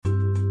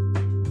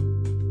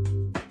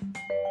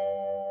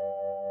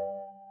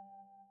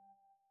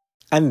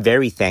I'm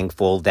very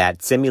thankful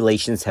that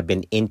simulations have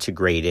been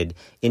integrated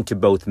into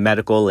both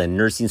medical and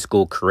nursing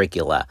school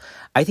curricula.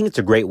 I think it's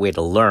a great way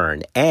to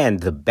learn, and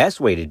the best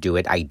way to do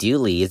it,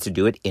 ideally, is to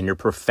do it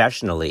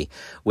interprofessionally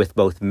with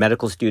both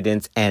medical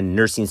students and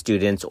nursing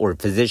students or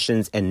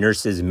physicians and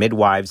nurses,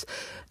 midwives,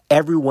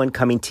 everyone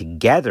coming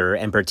together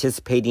and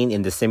participating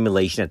in the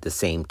simulation at the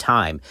same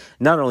time.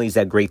 Not only is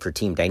that great for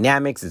team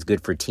dynamics, it's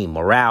good for team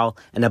morale,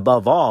 and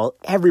above all,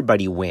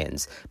 everybody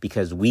wins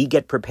because we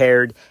get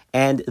prepared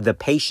and the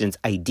patients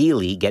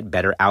ideally get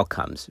better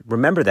outcomes.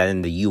 Remember that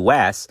in the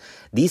U.S.,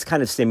 these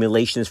kind of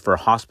simulations for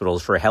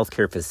hospitals, for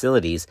healthcare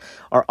facilities,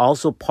 are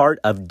also part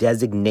of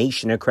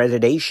designation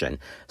accreditation.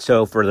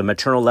 So for the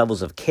maternal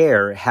levels of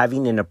care,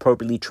 having an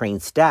appropriately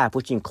trained staff,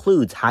 which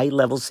includes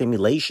high-level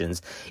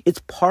simulations,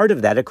 it's part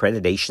of that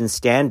accreditation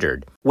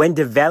standard. When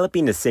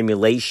developing a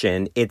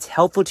simulation, it's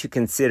helpful to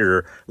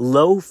consider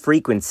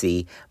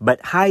low-frequency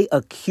but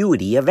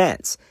high-acuity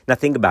events. Now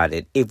think about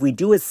it. If we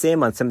do a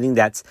sim on something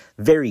that's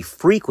very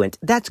frequent,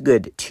 that's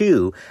good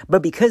too.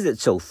 But because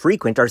it's so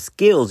frequent, our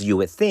skills, you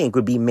would think,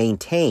 would be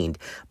maintained.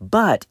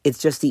 But it's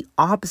just the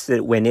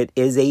opposite when it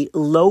is a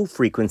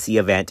low-frequency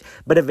event,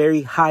 but a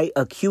very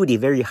high-acuity,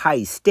 very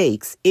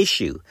high-stakes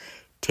issue.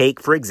 Take,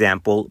 for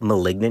example,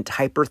 malignant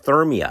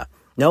hyperthermia.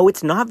 No,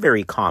 it's not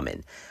very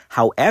common.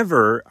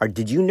 However,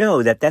 did you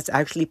know that that's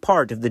actually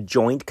part of the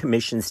Joint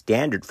Commission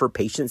standard for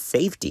patient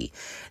safety?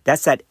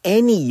 That's that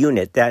any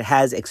unit that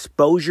has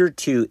exposure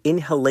to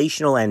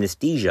inhalational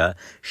anesthesia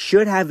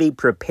should have a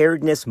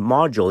preparedness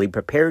module, a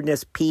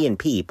preparedness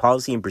P&P,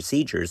 policy and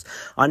procedures,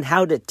 on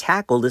how to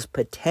tackle this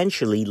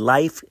potentially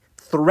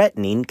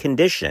life-threatening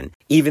condition.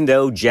 Even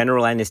though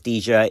general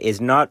anesthesia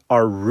is not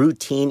our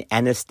routine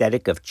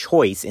anesthetic of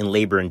choice in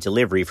labor and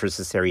delivery for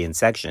cesarean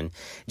section,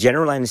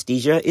 general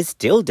anesthesia is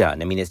still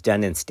done. I mean, it's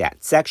done in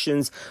stat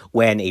sections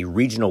when a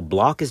regional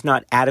block is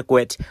not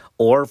adequate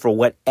or for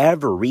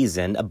whatever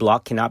reason, a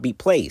block cannot be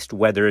placed,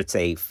 whether it's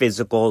a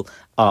physical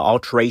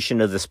alteration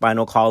of the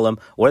spinal column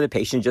or the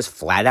patient just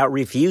flat out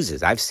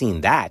refuses. I've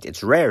seen that.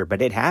 It's rare,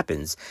 but it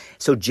happens.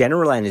 So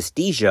general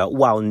anesthesia,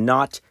 while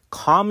not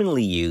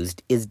commonly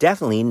used, is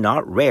definitely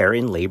not rare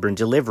in labor and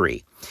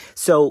delivery.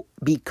 So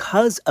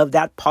because of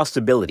that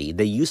possibility,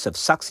 the use of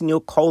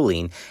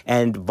succinylcholine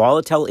and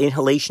volatile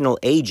inhalational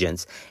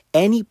agents,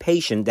 any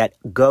patient that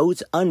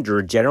goes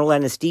under general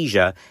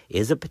anesthesia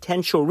is a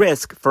potential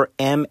risk for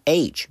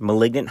MH,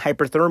 malignant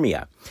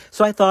hyperthermia.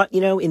 So I thought,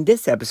 in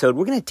this episode,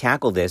 we're going to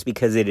tackle this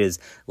because it is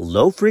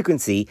low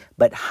frequency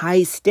but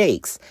high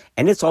stakes,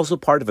 and it's also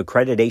part of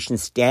accreditation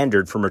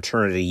standard for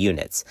maternity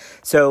units.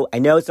 So I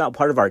know it's not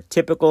part of our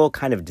typical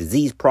kind of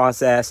disease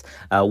process,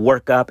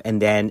 workup,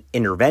 and then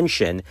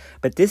intervention,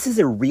 but this is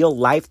a real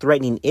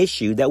life-threatening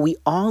issue that we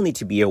all need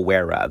to be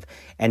aware of.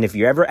 And if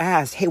you're ever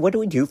asked, hey, what do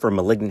we do for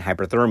malignant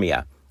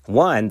hyperthermia?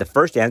 One, the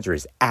first answer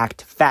is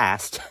act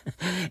fast.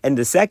 And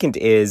the second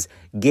is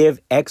give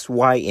X,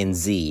 Y, and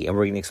Z. And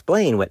we're going to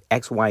explain what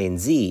X, Y, and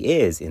Z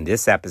is in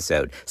this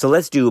episode. So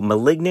let's do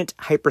malignant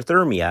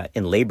hyperthermia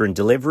in labor and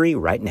delivery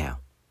right now.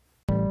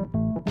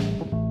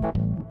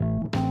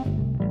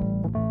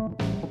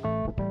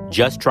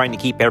 Just trying to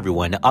keep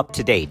everyone up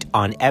to date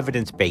on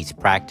evidence-based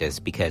practice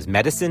because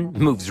medicine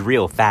moves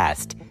real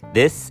fast.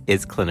 This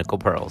is Clinical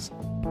Pearls.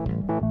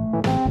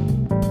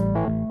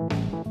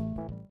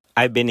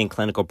 I've been in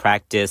clinical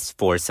practice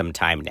for some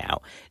time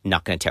now.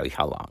 Not going to tell you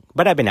how long,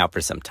 but I've been out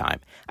for some time.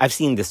 I've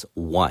seen this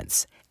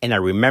once, and I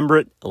remember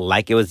it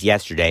like it was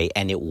yesterday,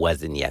 and it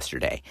wasn't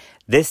yesterday.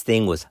 This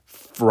thing was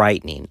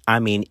frightening. I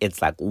mean,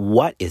 it's like,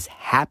 what is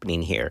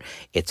happening here?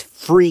 It's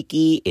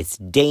freaky, it's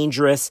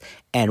dangerous,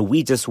 and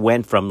we just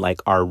went from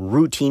like our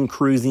routine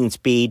cruising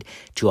speed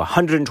to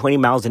 120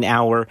 miles an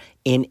hour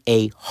in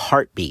a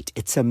heartbeat.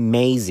 It's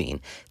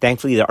amazing.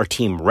 Thankfully, our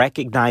team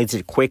recognized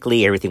it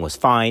quickly. Everything was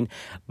fine,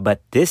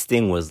 but this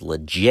thing was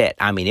legit.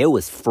 I mean, it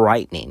was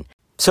frightening.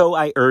 So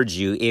I urge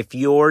you, if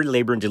your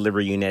labor and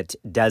delivery unit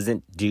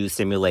doesn't do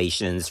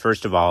simulations,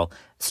 first of all,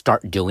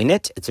 start doing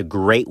it. It's a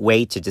great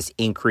way to just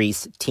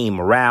increase team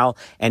morale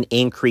and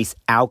increase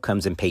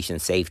outcomes and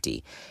patient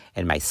safety.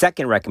 And my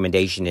second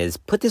recommendation is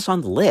put this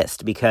on the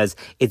list because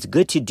it's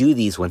good to do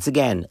these, once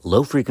again,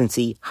 low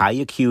frequency, high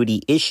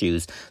acuity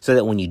issues so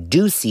that when you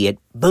do see it,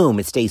 boom,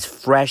 it stays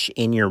fresh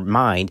in your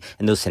mind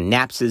and those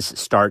synapses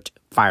start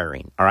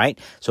firing, all right?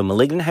 So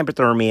malignant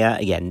hyperthermia,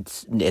 again,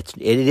 it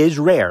is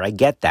rare, I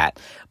get that,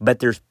 but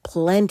there's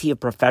plenty of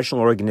professional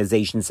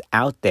organizations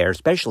out there,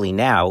 especially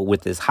now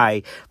with this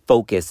high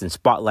focus and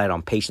spotlight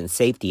on patient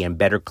safety and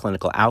better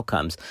clinical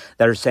outcomes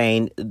that are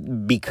saying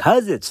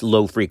because it's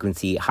low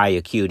frequency, high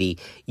acuity,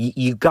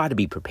 you've got to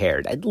be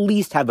prepared. At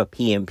least have a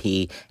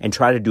PMP and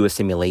try to do a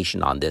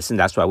simulation on this, and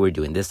that's why we're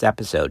doing this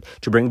episode,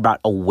 to bring about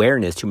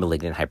awareness to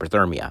malignant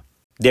hyperthermia.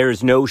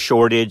 There's no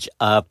shortage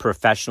of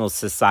professional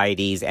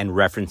societies and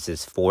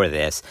references for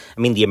this.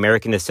 I mean, the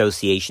American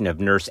Association of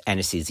Nurse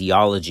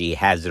Anesthesiology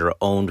has their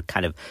own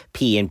kind of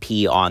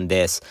P&P on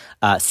this.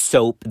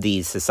 SOAP,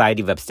 the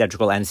Society of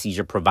Obstetrical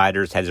Anesthesia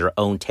Providers, has their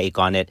own take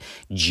on it.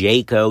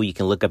 JACO, you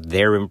can look up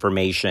their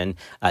information.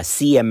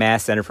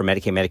 CMS, Center for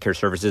Medicaid and Medicare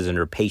Services,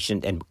 under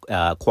patient and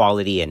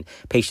quality and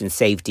patient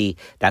safety.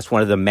 That's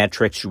one of the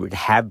metrics. You would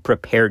have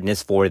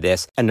preparedness for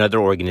this. Another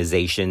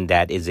organization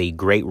that is a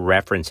great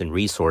reference and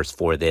resource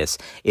for this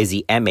is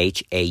the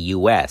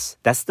MHAUS.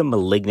 That's the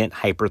Malignant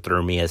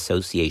Hyperthermia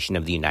Association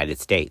of the United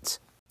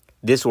States.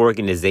 This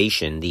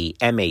organization, the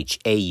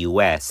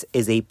MHAUS,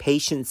 is a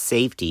patient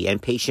safety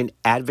and patient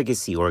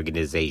advocacy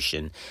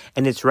organization,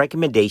 and its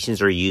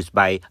recommendations are used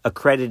by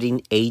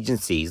accrediting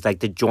agencies like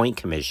the Joint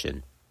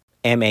Commission.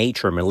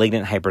 MH, or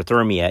malignant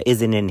hyperthermia,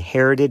 is an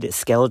inherited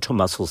skeletal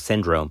muscle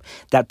syndrome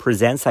that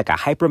presents like a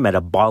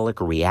hypermetabolic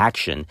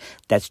reaction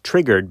that's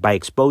triggered by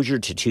exposure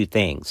to two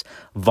things: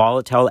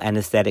 volatile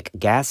anesthetic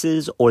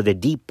gases or the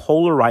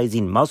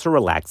depolarizing muscle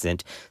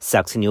relaxant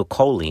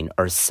succinylcholine,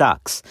 or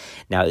SUX.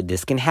 Now,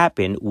 this can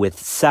happen with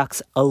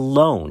SUX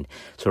alone.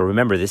 So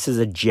remember, this is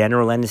a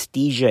general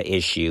anesthesia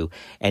issue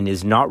and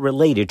is not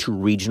related to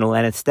regional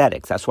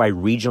anesthetics. That's why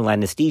regional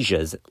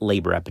anesthesias,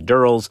 labor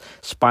epidurals,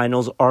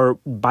 spinals, are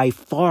by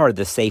far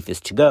the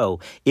safest to go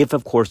if,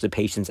 of course, the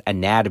patient's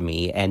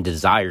anatomy and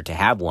desire to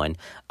have one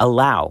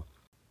allow.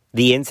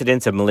 The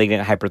incidence of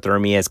malignant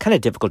hyperthermia is kind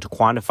of difficult to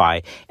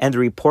quantify, and the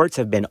reports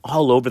have been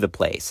all over the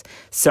place.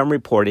 Some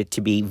report it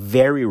to be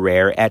very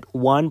rare at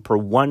 1 per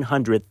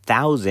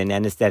 100,000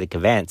 anesthetic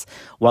events,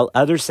 while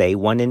others say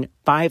 1 in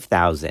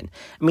 5,000.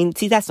 I mean,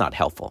 see, that's not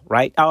helpful,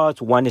 right? Oh,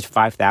 it's 1 in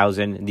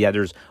 5,000, the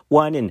other's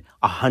 1 in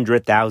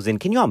 100,000.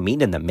 Can you all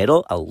meet in the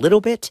middle a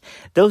little bit?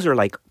 Those are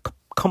like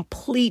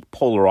complete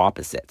polar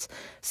opposites.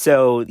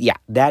 So yeah,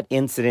 that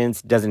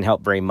incidence doesn't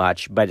help very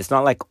much, but it's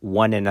not like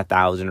 1 in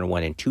 1,000 or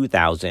 1 in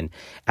 2,000.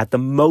 At the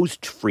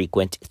most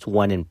frequent, it's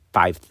 1 in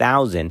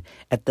 5,000.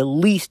 At the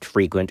least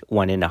frequent,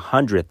 1 in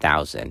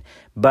 100,000.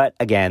 But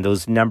again,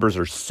 those numbers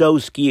are so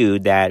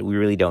skewed that we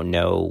really don't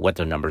know what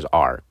the numbers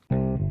are.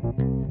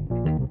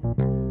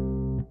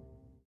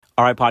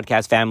 All right,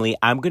 podcast family,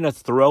 I'm going to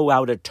throw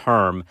out a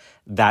term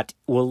that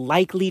will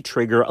likely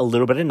trigger a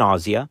little bit of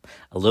nausea,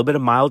 a little bit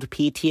of mild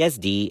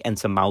PTSD, and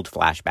some mild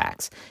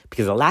flashbacks.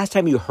 Because the last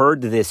time you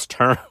heard this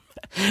term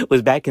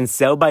was back in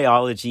cell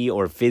biology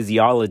or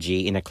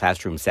physiology in a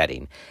classroom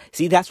setting.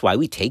 See, that's why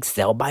we take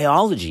cell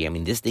biology. I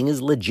mean, this thing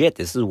is legit.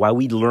 This is why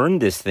we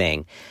learned this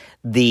thing.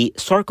 The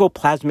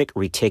sarcoplasmic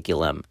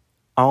reticulum.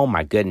 Oh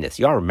my goodness.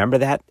 Y'all remember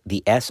that?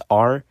 The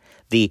SR?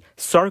 The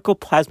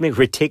sarcoplasmic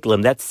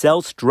reticulum, that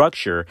cell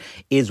structure,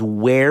 is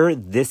where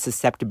this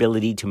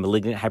susceptibility to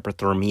malignant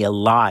hyperthermia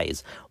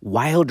lies.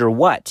 Wild or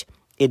what?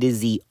 It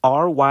is the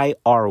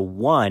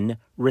RYR1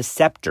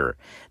 receptor.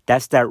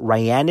 That's that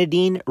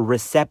ryanodine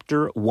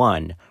receptor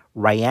 1.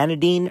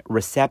 Ryanodine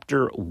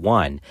receptor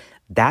 1.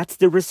 That's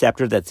the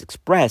receptor that's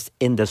expressed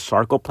in the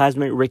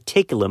sarcoplasmic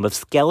reticulum of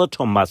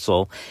skeletal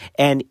muscle,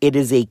 and it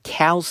is a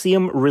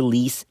calcium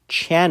release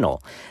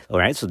channel. All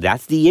right, so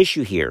that's the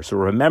issue here. So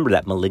remember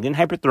that malignant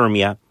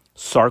hyperthermia,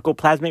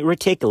 sarcoplasmic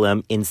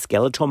reticulum in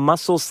skeletal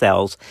muscle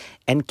cells,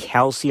 and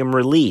calcium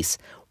release.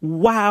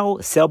 Wow,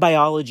 cell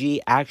biology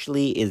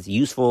actually is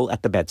useful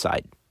at the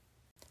bedside.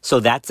 So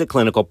that's a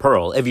clinical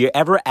pearl. If you're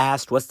ever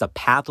asked what's the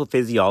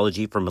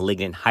pathophysiology for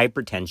malignant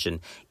hypertension,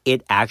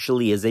 it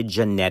actually is a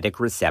genetic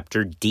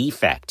receptor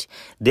defect.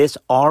 This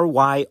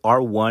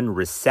RYR1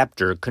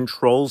 receptor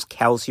controls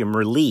calcium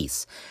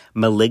release.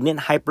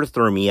 Malignant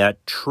hyperthermia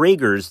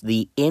triggers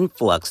the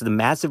influx, the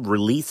massive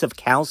release of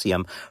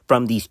calcium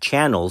from these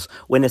channels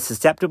when a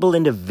susceptible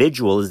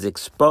individual is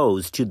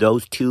exposed to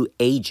those two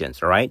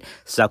agents, all right?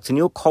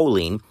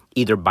 Succinylcholine,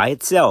 either by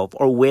itself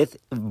or with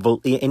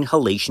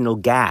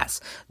inhalational gas.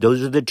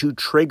 Those are the two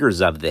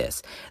triggers of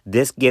this.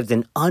 This gives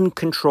an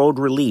uncontrolled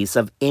release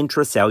of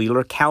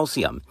intracellular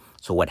calcium.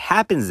 So what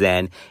happens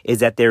then is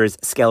that there is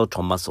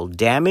skeletal muscle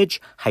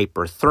damage,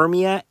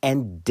 hyperthermia,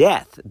 and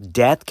death.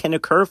 Death can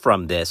occur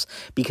from this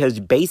because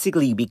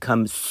basically you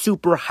become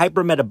super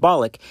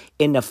hypermetabolic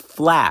in a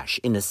flash,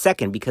 in a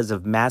second, because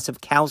of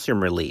massive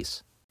calcium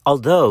release.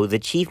 Although the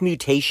chief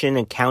mutation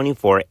accounting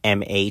for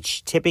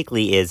MH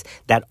typically is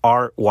that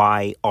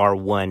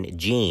RYR1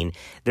 gene,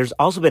 there's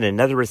also been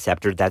another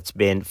receptor that's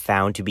been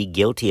found to be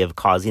guilty of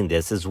causing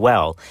this as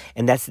well,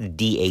 and that's the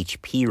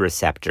DHP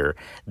receptor.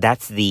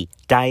 That's the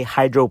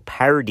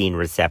dihydropyridine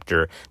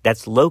receptor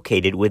that's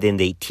located within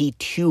the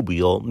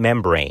T-tubule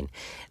membrane.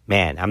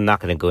 Man, I'm not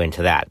going to go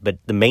into that. But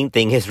the main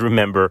thing is,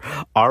 remember,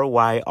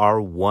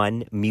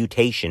 RYR1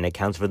 mutation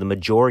accounts for the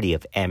majority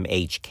of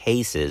MH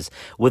cases,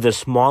 with a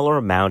smaller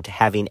amount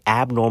having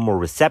abnormal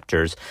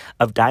receptors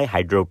of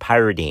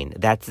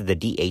dihydropyridine. That's the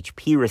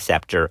DHP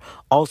receptor,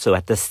 also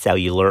at the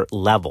cellular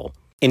level.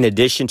 In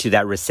addition to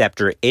that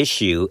receptor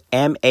issue,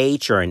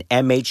 MH or an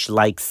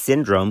MH-like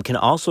syndrome can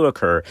also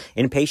occur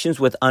in patients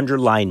with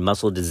underlying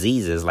muscle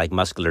diseases like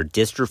muscular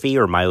dystrophy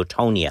or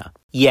myotonia.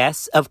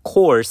 Yes, of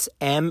course,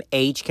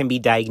 MH can be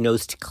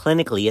diagnosed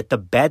clinically at the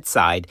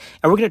bedside,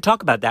 and we're going to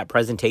talk about that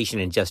presentation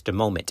in just a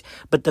moment.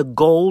 But the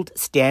gold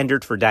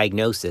standard for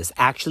diagnosis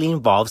actually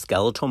involves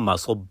skeletal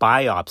muscle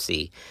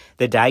biopsy.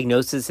 The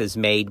diagnosis is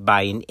made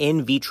by an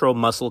in vitro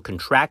muscle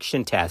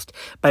contraction test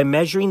by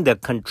measuring the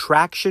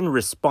contraction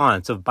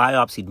response of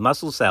biopsied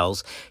muscle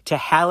cells to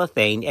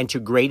halothane and to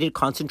graded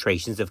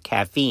concentrations of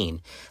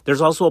caffeine.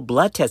 There's also a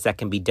blood test that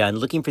can be done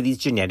looking for these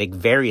genetic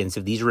variants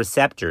of these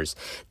receptors.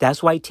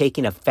 That's why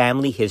taking a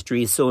family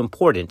history is so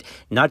important,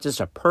 not just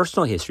a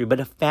personal history,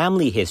 but a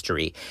family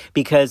history,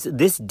 because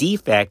this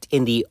defect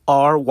in the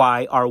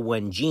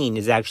RYR1 gene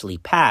is actually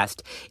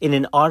passed in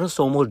an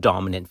autosomal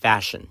dominant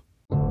fashion.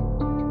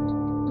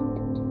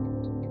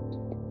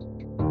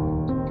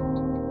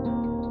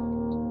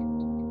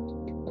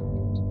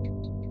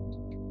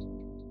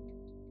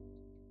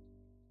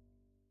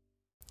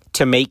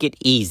 To make it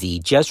easy,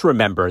 just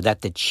remember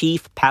that the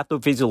chief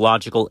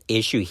pathophysiological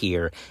issue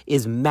here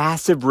is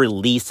massive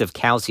release of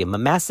calcium, a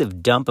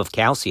massive dump of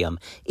calcium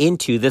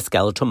into the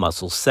skeletal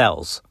muscle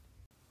cells.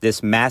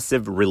 This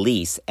massive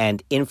release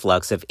and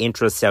influx of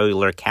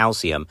intracellular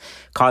calcium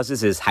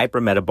causes this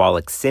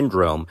hypermetabolic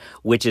syndrome,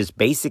 which is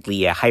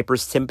basically a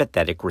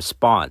hypersympathetic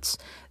response.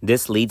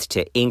 This leads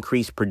to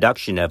increased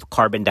production of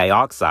carbon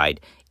dioxide,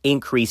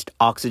 increased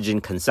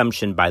oxygen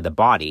consumption by the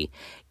body,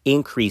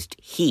 increased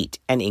heat,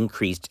 and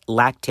increased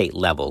lactate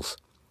levels.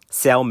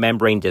 Cell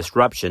membrane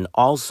disruption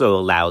also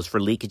allows for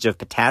leakage of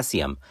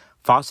potassium,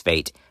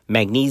 phosphate,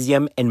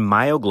 magnesium, and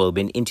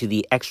myoglobin into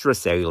the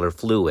extracellular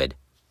fluid.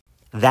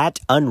 That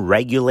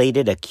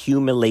unregulated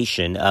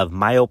accumulation of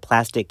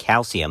myoplastic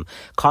calcium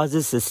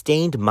causes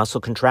sustained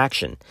muscle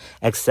contraction.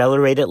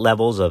 Accelerated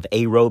levels of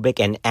aerobic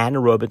and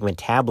anaerobic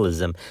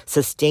metabolism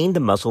sustain the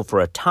muscle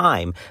for a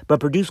time, but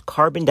produce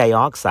carbon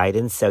dioxide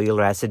and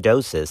cellular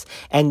acidosis,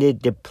 and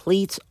it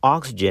depletes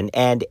oxygen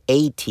and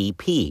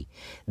ATP.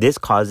 This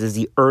causes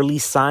the early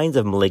signs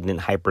of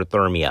malignant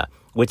hyperthermia,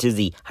 which is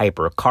the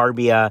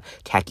hypercarbia,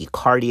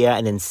 tachycardia,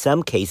 and in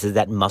some cases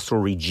that muscle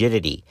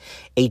rigidity.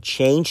 A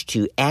change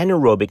to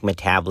anaerobic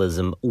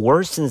metabolism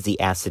worsens the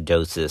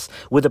acidosis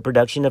with the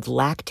production of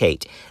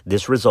lactate.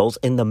 This results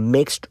in the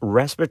mixed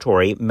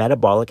respiratory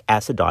metabolic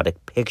acidotic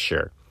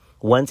picture.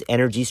 Once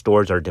energy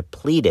stores are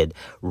depleted,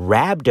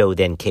 rhabdo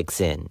then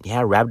kicks in.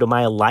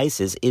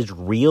 Rhabdomyolysis is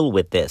real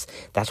with this.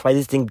 That's why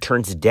this thing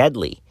turns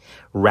deadly.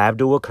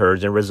 Rhabdo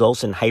occurs and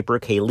results in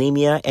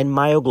hyperkalemia and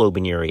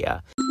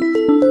myoglobinuria.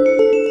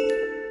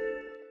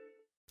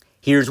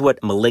 Here's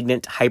what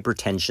malignant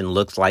hypertension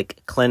looks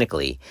like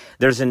clinically.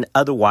 There's an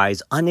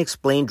otherwise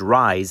unexplained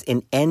rise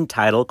in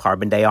end-tidal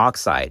carbon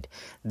dioxide.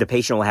 The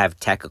patient will have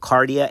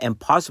tachycardia and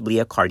possibly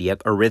a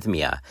cardiac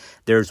arrhythmia.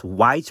 There's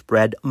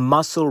widespread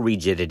muscle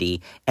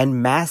rigidity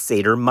and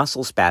masseter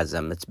muscle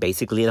spasm. It's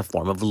basically a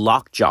form of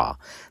lockjaw.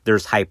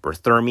 There's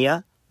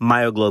hyperthermia,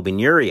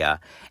 myoglobinuria,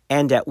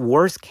 and at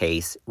worst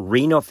case,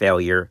 renal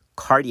failure,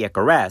 cardiac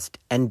arrest,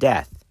 and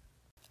death.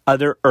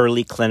 Other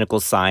early clinical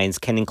signs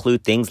can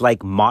include things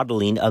like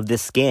mottling of the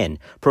skin,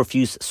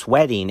 profuse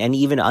sweating, and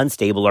even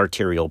unstable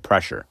arterial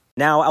pressure.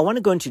 Now, I want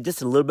to go into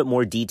just a little bit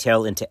more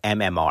detail into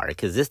MMR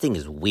because this thing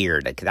is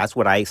weird. That's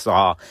what I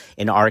saw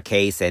in our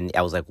case, and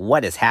I was like,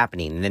 what is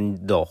happening? And then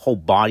the whole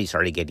body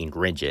started getting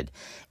rigid.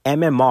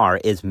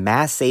 MMR is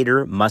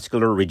masseter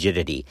muscular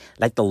rigidity,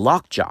 like the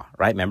lockjaw,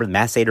 right? Remember the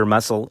masseter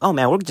muscle? Oh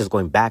man, we're just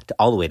going back to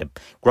all the way to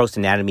gross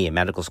anatomy and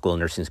medical school,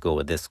 nursing school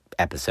with this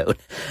episode.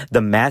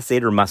 The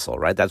masseter muscle,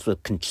 right? That's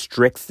what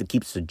constricts, that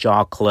keeps the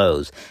jaw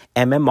closed.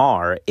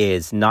 MMR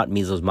is not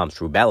measles, mumps,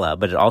 rubella,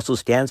 but it also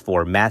stands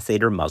for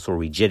masseter muscle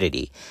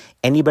rigidity.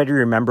 Anybody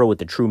remember what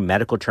the true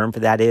medical term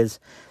for that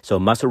is? So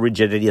muscle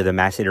rigidity of the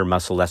masseter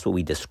muscle, that's what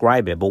we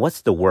describe it. But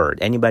what's the word?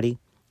 Anybody?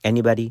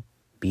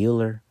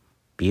 Bueller?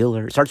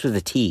 It starts with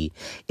a T.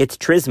 It's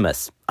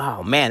trismus.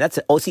 Oh man,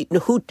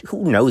 who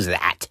knows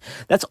that?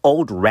 That's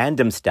old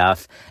random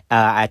stuff.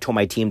 I told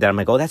my team that I'm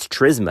like, oh, that's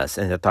trismus,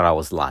 and I thought I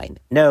was lying.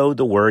 No,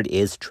 the word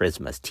is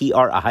trismus.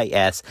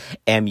 Trismus.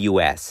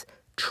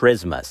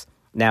 Trismus.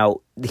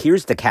 Now,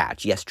 here's the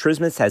catch. Yes,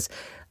 trismus has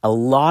a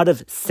lot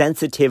of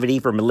sensitivity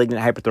for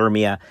malignant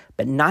hyperthermia,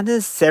 but not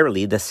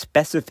necessarily the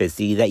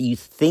specificity that you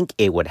think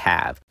it would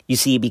have. You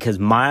see, because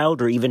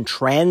mild or even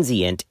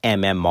transient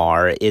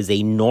MMR is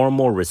a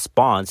normal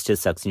response to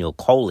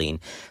succinylcholine,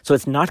 so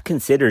it's not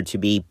considered to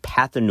be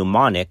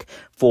pathognomonic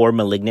for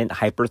malignant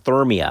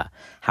hyperthermia.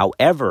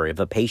 However, if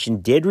a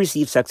patient did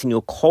receive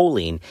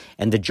succinylcholine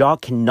and the jaw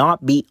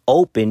cannot be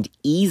opened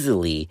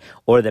easily,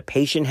 or the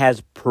patient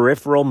has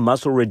peripheral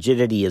muscle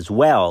rigidity as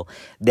well,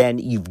 then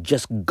you've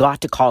just got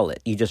to call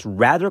it. You just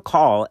rather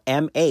call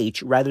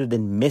MH rather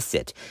than miss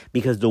it,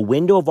 because the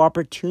window of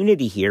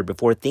opportunity here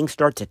before things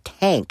start to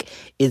tank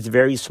is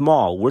very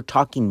small. We're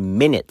talking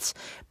minutes.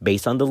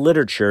 Based on the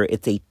literature,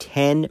 it's a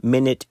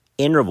 10-minute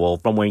interval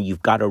from when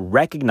you've got to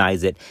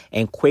recognize it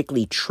and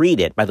quickly treat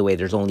it. By the way,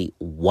 there's only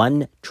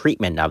one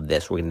treatment of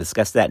this. We're going to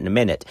discuss that in a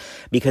minute.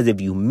 Because if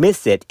you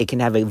miss it, it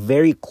can have a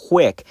very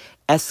quick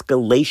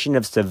escalation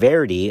of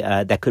severity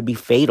that could be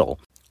fatal.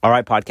 All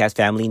right, podcast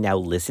family, now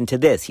listen to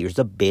this. Here's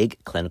a big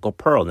clinical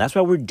pearl. And that's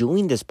why we're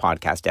doing this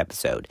podcast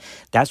episode.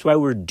 That's why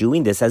we're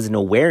doing this as an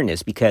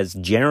awareness, because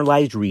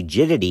generalized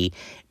rigidity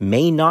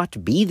may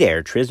not be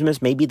there.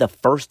 Trismus may be the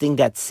first thing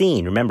that's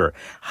seen. Remember,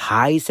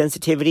 high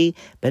sensitivity,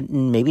 but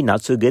maybe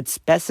not so good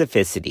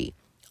specificity.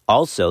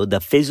 Also,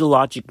 the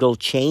physiological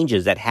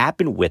changes that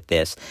happen with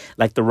this,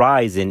 like the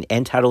rise in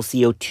end-tidal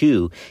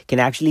CO2, can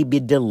actually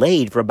be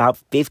delayed for about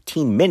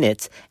 15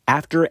 minutes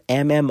after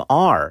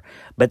MMR.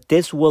 But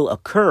this will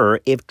occur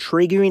if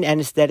triggering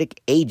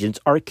anesthetic agents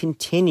are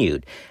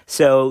continued.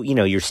 So,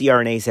 your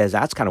CRNA says,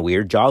 that's kind of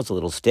weird, jaw's a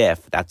little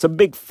stiff. That's a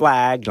big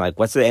flag. You're like,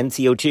 what's the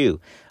NCO2?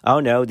 Oh,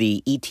 no,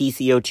 the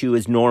ETCO2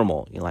 is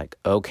normal. You're like,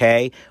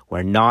 okay,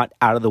 we're not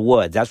out of the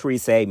woods. That's where you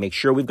say, make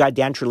sure we've got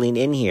dantrolene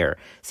in here.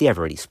 See, I've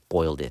already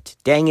spoiled it.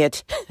 Dang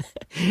it.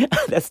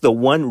 That's the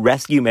one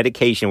rescue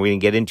medication we're going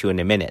to get into in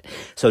a minute.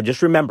 So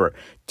just remember,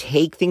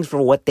 take things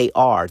for what they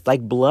are. It's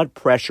like blood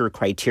pressure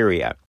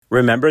criteria.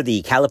 Remember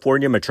the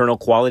California Maternal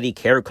Quality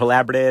Care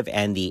Collaborative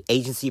and the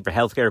Agency for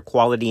Healthcare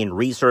Quality and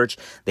Research?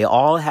 They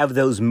all have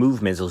those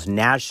movements, those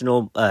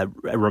national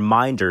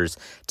reminders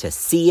to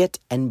see it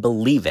and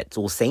believe it.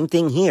 So same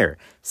thing here.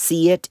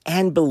 See it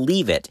and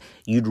believe it.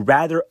 You'd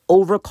rather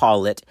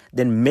overcall it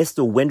than miss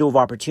the window of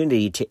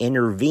opportunity to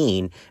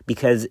intervene,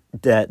 because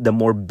the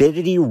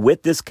morbidity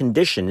with this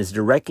condition is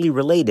directly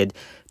related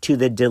to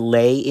the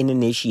delay in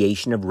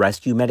initiation of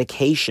rescue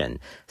medication.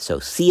 So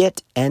see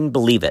it and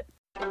believe it.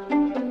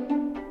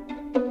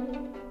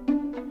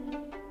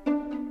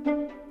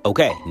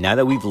 Okay, now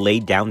that we've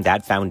laid down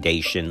that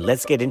foundation,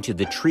 let's get into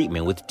the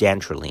treatment with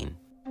dantrolene.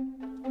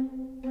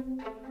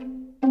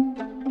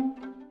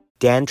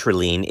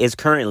 Dantrolene is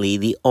currently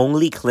the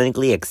only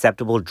clinically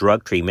acceptable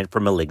drug treatment for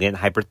malignant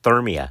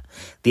hyperthermia.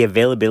 The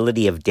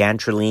availability of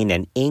dantrolene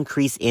and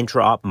increased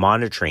intra-op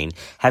monitoring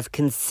have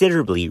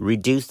considerably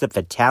reduced the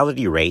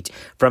fatality rate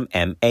from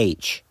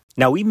MH.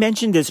 Now, we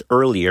mentioned this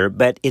earlier,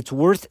 but it's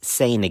worth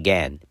saying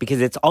again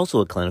because it's also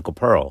a clinical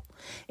pearl.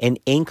 An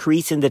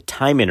increase in the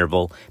time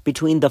interval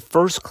between the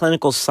first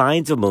clinical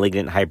signs of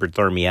malignant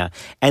hyperthermia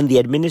and the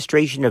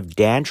administration of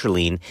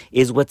dantrolene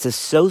is what's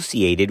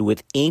associated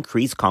with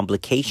increased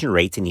complication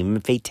rates and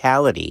even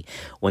fatality.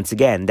 Once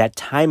again, that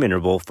time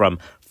interval from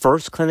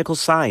first clinical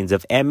signs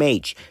of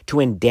MH to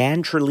when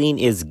dantrolene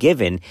is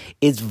given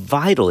is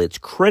vital. It's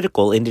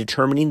critical in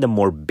determining the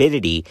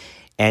morbidity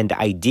and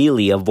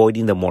ideally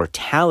avoiding the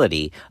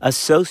mortality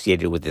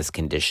associated with this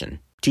condition.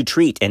 To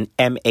treat an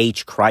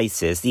MH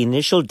crisis, the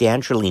initial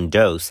dantrolene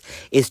dose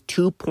is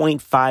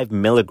 2.5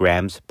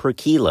 milligrams per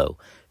kilo,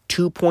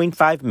 2.5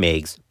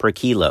 mg per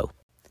kilo.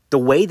 The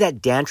way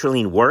that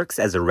dantrolene works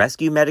as a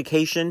rescue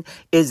medication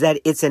is that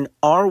it's an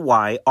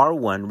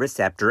RY-R1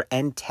 receptor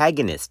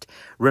antagonist.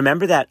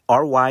 Remember that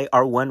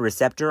RY-R1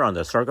 receptor on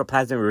the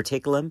sarcoplasmic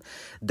reticulum?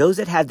 Those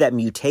that have that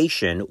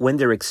mutation, when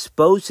they're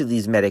exposed to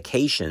these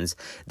medications,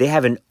 they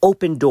have an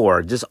open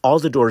door. Just all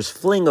the doors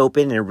fling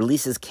open and it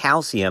releases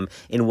calcium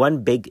in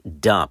one big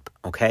dump.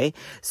 Okay,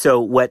 so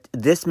what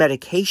this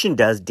medication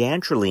does,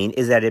 dantrolene,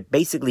 is that it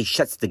basically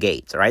shuts the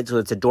gates, all right? So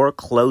it's a door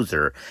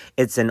closer.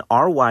 It's an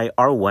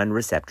RY-R1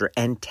 receptor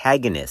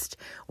antagonist.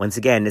 Once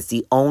again, it's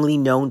the only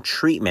known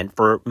treatment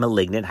for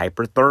malignant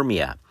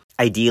hyperthermia.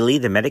 Ideally,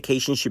 the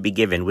medication should be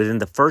given within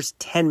the first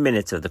 10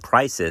 minutes of the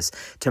crisis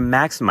to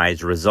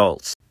maximize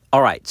results.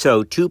 All right,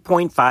 so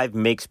 2.5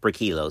 mg per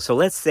kilo. So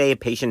let's say a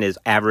patient is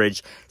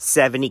average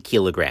 70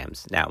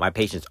 kilograms. Now, my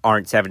patients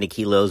aren't 70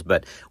 kilos,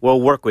 but we'll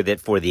work with it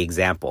for the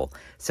example.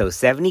 So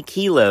 70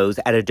 kilos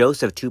at a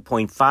dose of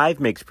 2.5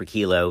 mg per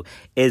kilo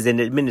is an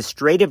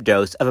administrative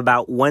dose of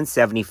about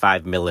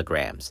 175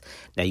 milligrams.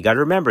 Now, you got to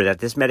remember that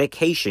this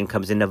medication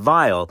comes in a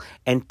vial,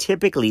 and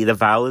typically the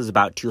vial is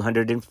about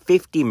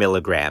 250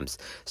 milligrams.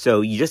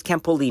 So you just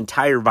can't pull the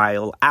entire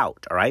vial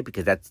out, all right,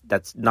 because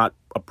that's not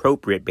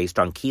appropriate based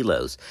on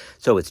kilos.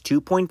 So it's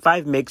 2.5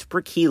 mg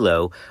per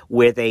kilo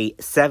with a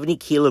 70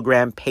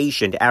 kilogram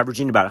patient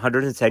averaging about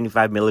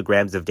 175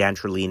 milligrams of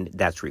dantrolene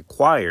that's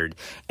required.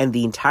 And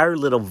the entire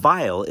little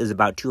vial is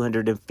about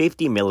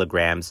 250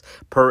 milligrams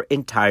per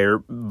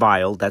entire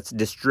vial that's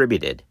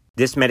distributed.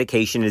 This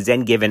medication is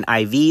then given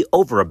IV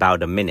over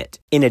about a minute.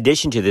 In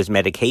addition to this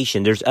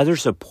medication, there's other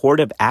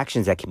supportive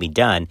actions that can be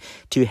done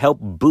to help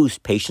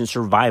boost patient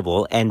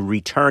survival and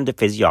return the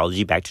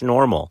physiology back to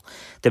normal.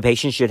 The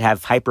patient should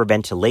have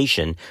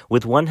hyperventilation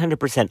with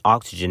 100%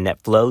 oxygen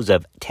that flows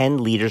of 10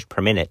 liters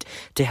per minute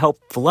to help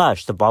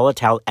flush the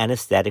volatile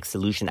anesthetic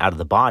solution out of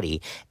the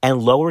body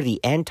and lower the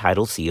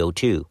end-tidal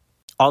CO2.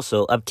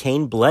 Also,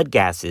 obtain blood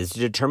gases to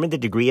determine the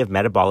degree of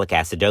metabolic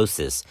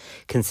acidosis.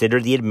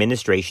 Consider the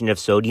administration of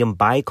sodium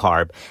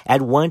bicarb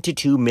at 1 to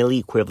 2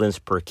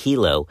 milliequivalents per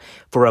kilo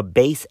for a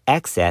base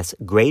excess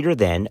greater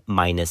than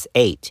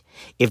 -8.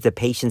 If the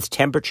patient's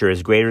temperature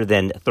is greater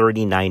than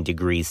 39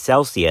 degrees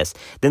Celsius,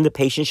 then the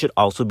patient should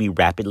also be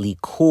rapidly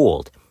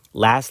cooled.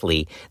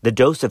 Lastly, the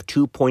dose of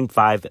 2.5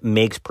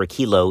 mg per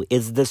kilo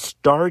is the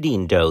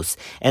starting dose,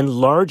 and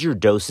larger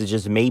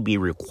dosages may be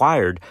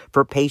required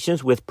for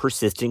patients with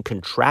persistent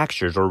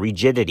contractures or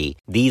rigidity.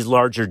 These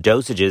larger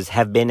dosages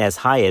have been as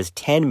high as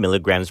 10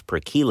 milligrams per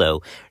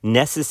kilo,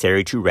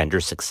 necessary to render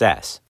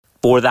success.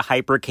 For the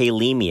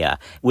hyperkalemia,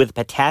 with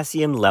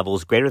potassium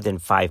levels greater than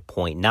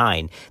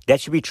 5.9, that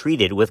should be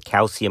treated with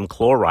calcium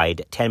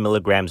chloride 10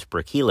 milligrams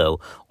per kilo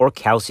or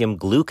calcium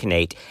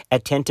gluconate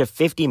at 10 to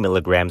 50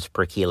 milligrams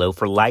per kilo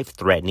for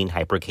life-threatening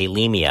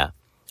hyperkalemia.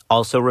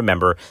 Also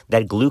remember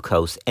that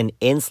glucose and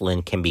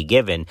insulin can be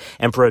given,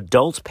 and for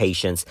adult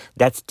patients,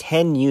 that's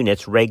 10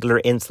 units regular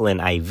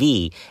insulin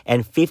IV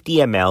and 50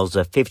 mLs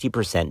of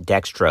 50%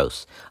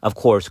 dextrose. Of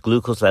course,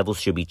 glucose levels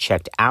should be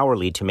checked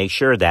hourly to make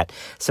sure that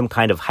some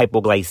kind of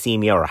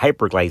hypoglycemia or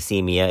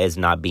hyperglycemia is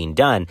not being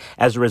done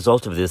as a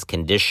result of this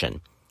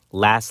condition.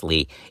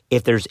 Lastly,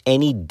 if there's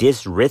any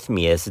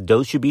dysrhythmias,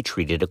 those should be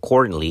treated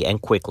accordingly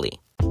and quickly.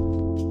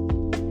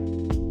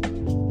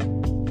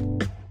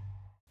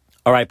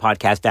 All right,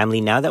 podcast family,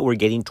 now that we're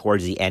getting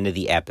towards the end of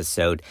the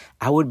episode,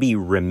 I would be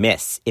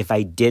remiss if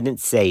I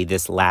didn't say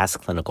this last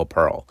clinical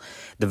pearl.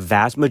 The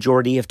vast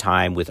majority of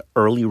time with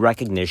early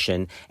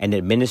recognition and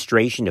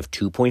administration of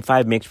 2.5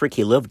 mg per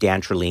kilo of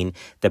dantrolene,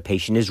 the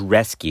patient is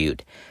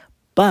rescued.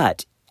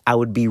 But I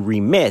would be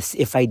remiss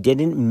if I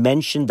didn't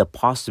mention the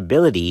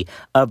possibility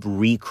of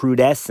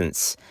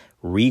recrudescence.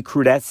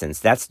 Recrudescence,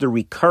 that's the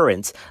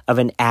recurrence of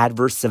an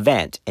adverse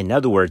event. In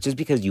other words, just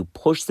because you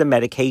push the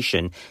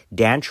medication,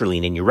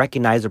 dantrolene, and you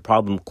recognize the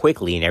problem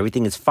quickly and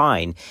everything is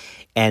fine,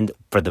 and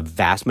for the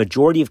vast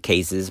majority of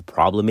cases,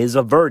 problem is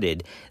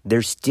averted,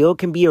 there still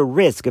can be a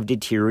risk of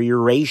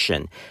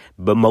deterioration.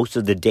 But most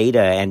of the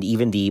data and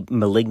even the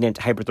Malignant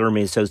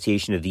Hyperthermia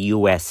Association of the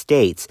U.S.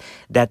 states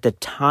that the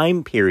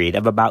time period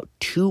of about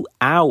 2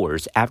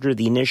 hours after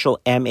the initial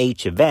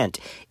MH event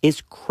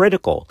is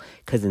critical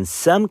because in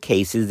some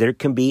cases there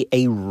can be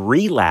a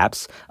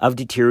relapse of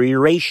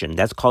deterioration.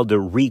 That's called the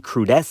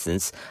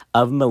recrudescence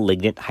of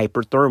malignant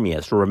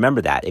hyperthermia. So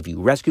remember that. If you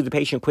rescue the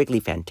patient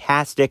quickly,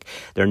 fantastic.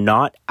 They're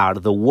not out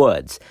of the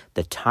woods.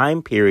 The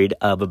time period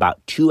of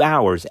about 2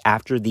 hours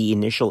after the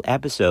initial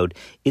episode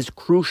is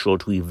crucial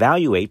to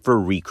evaluate for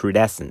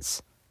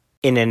recrudescence.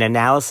 In an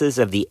analysis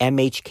of the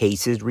MH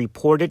cases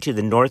reported to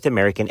the North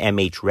American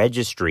MH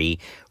Registry,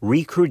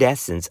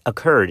 recrudescence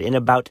occurred in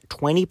about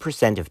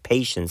 20% of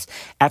patients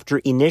after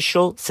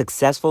initial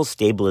successful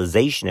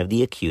stabilization of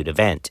the acute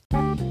event.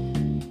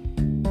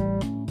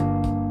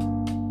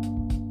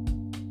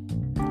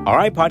 All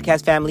right,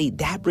 podcast family,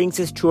 that brings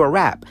us to a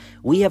wrap.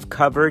 We have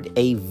covered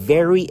a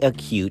very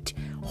acute,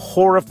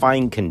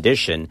 horrifying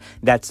condition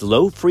that's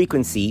low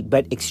frequency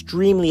but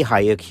extremely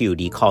high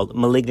acuity called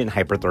malignant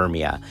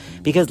hyperthermia.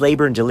 Because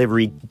labor and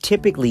delivery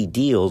typically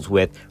deals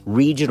with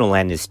regional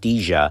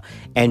anesthesia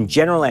and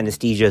general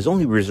anesthesia is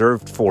only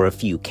reserved for a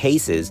few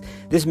cases,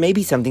 this may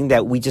be something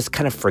that we just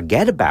kind of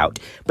forget about,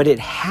 but it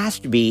has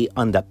to be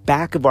on the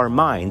back of our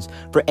minds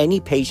for any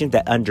patient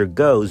that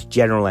undergoes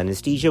general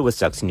anesthesia with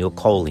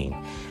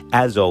succinylcholine.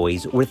 As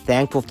always, we're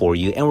thankful for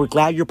you and we're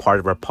glad you're part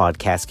of our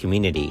podcast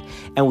community.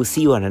 And we'll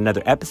see you on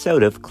another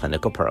episode of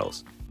Clinical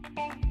Pearls.